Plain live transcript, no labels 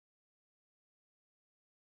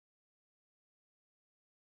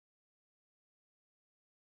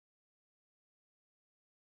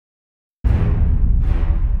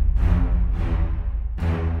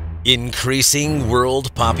Increasing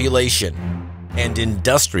world population and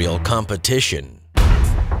industrial competition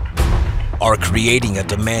are creating a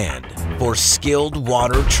demand for skilled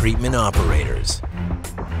water treatment operators.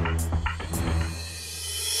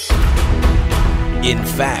 In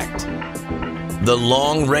fact, the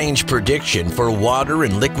long-range prediction for water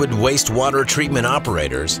and liquid wastewater treatment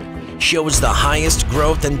operators shows the highest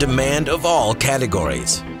growth and demand of all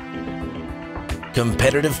categories.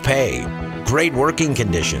 Competitive pay, great working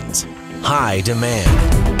conditions, high demand.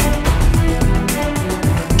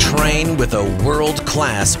 Train with a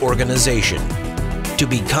world-class organization to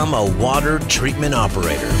become a water treatment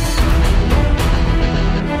operator.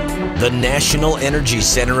 The National Energy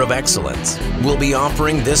Center of Excellence will be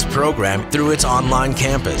offering this program through its online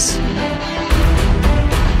campus.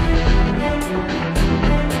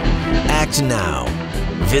 Act now.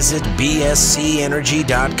 Visit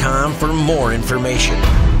bscenergy.com for more information.